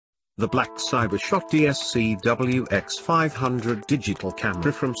The black Cyber-shot DSC-WX500 Digital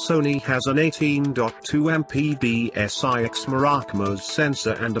Camera from Sony has an 18.2MP BSI Exmor CMOS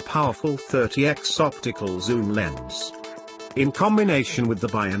sensor and a powerful 30x optical zoom lens. In combination with the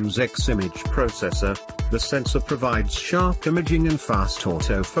BIONZ X image processor, the sensor provides sharp imaging and fast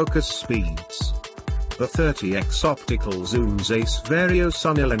autofocus speeds. The 30x optical zoom Zeiss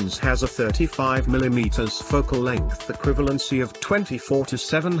Vario-Sonnar lens has a 35mm focal length equivalency of 24 to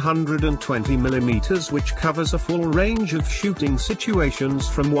 720mm, which covers a full range of shooting situations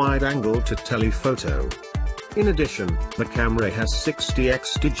from wide angle to telephoto. In addition, the camera has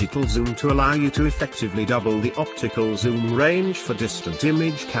 60x digital zoom to allow you to effectively double the optical zoom range for distant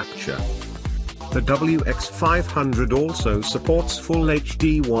image capture. The WX500 also supports full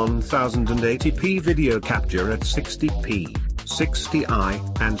HD 1080p video capture at 60p,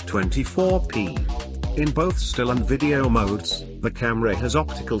 60i, and 24p. In both still and video modes, the camera has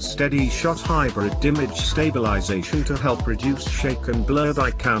optical steady shot hybrid image stabilization to help reduce shake and blur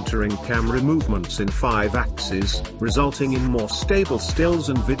by countering camera movements in 5 axes, resulting in more stable stills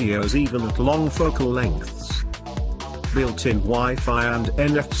and videos even at long focal lengths. Built-in Wi-Fi and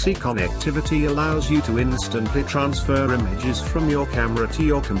NFC connectivity allows you to instantly transfer images from your camera to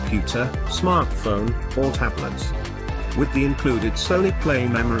your computer, smartphone, or tablet. With the included Sony Play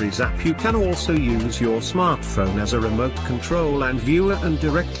Memories app, you can also use your smartphone as a remote control and viewer and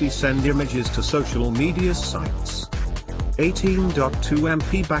directly send images to social media sites.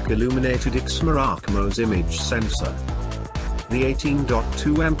 18.2MP back illuminated Exmor CMOS image sensor. The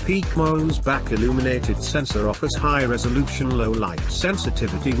 18.2MP CMOS back illuminated sensor offers high-resolution low-light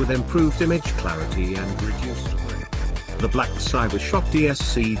sensitivity with improved image clarity and reduced glare. The black Cyber-shot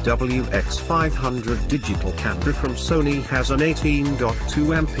DSC-WX500 Digital Camera from Sony has an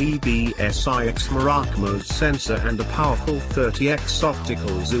 18.2MP BSI Exmor CMOS sensor and a powerful 30x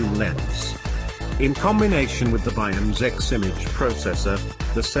optical zoom lens. In combination with the BIONZ X image processor,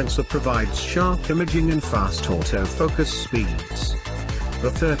 the sensor provides sharp imaging and fast autofocus speeds.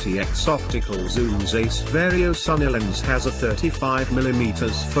 The 30x optical zoom Zeiss Vario-Sonnar lens has a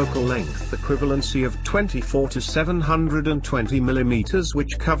 35mm focal length equivalency of 24 to 720mm,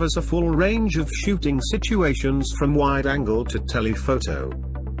 which covers a full range of shooting situations from wide angle to telephoto.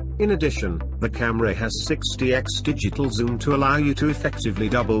 In addition, the camera has 60x digital zoom to allow you to effectively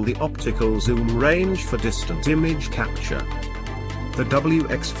double the optical zoom range for distant image capture. The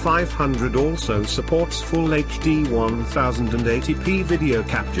WX500 also supports full HD 1080p video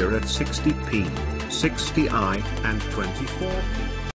capture at 60p, 60i, and 24p.